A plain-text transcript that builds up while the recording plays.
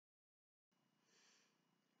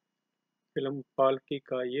Film पालकी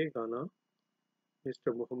का ये गाना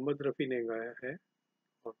मिस्टर मोहम्मद रफ़ी ने गाया है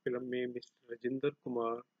और फिल्म में मिस्टर राजेंद्र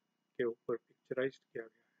कुमार के ऊपर पिक्चराइज किया गया है।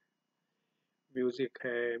 म्यूजिक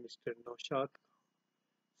है मिस्टर नौशाद का।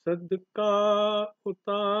 सदका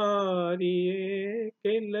उतारिए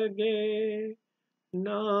के लगे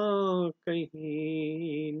ना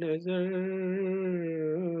कहीं नजर,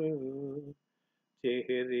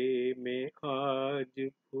 चेहरे में आज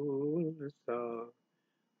फूल सा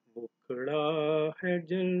मुखड़ा है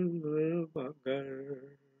जलमगर,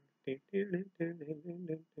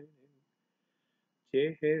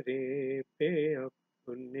 चेहरे पे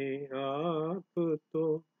अपने आप तो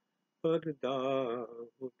पर्दा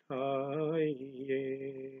उठाइए,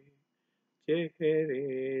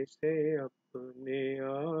 चेहरे से अपने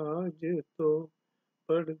आज तो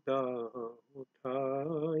पर्दा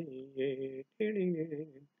उठाइए,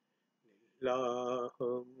 लाह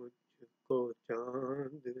मुझको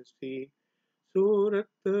चांद सी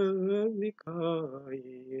सूरत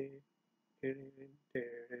दिखाइए,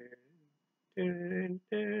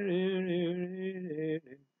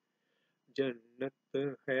 जन्नत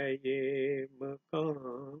है ये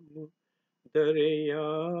मकाम, दर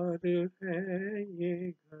यार है ये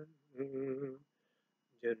घर,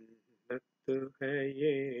 जन्नत है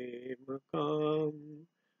ये मकाम,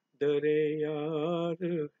 दर यार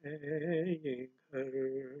है ये घर,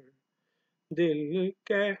 दिल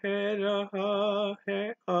कह रहा है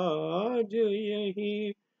आज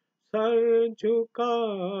यही सर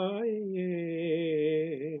झुकाइए,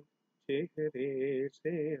 चेहरे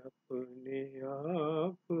से अपने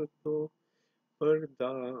आप तो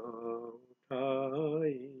पर्दा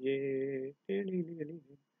उठाइए,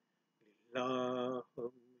 लाह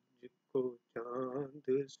मुझको चांद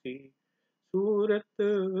सी सूरत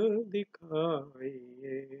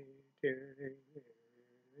दिखाइए,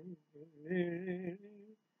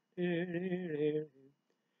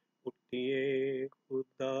 उठिए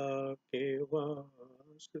खुदा के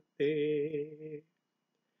वास्ते,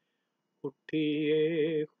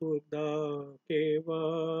 उठिए खुदा के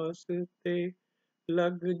वास्ते,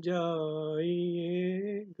 लग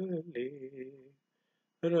जाइए गले,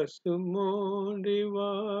 रस्मों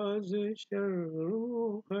रिवाज शर्मो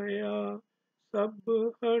हया सब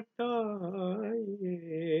हटाइए,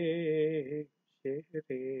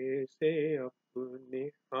 चेहरे से अपने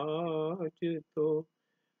आज तो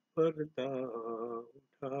पर्दा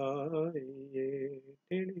उठाइए,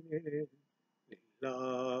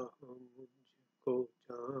 लाह मुझको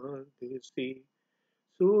चांद सी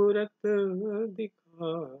सूरत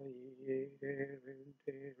दिखाइए,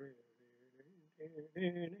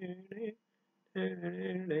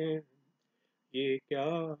 ये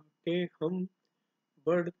क्या कि हम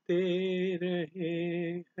बढ़ते रहे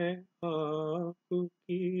हैं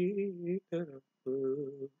आपकी तरफ,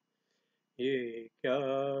 ये क्या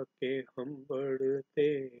कि हम बढ़ते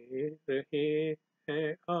रहे हैं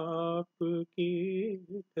आपकी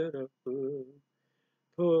तरफ,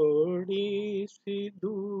 थोड़ी सी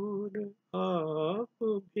दूर आप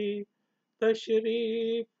भी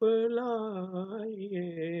तशरीफ लाइए,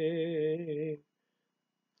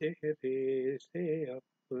 चेहरे से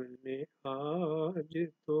अपने आज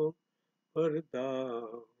तो पर्दा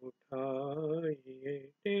उठाइए,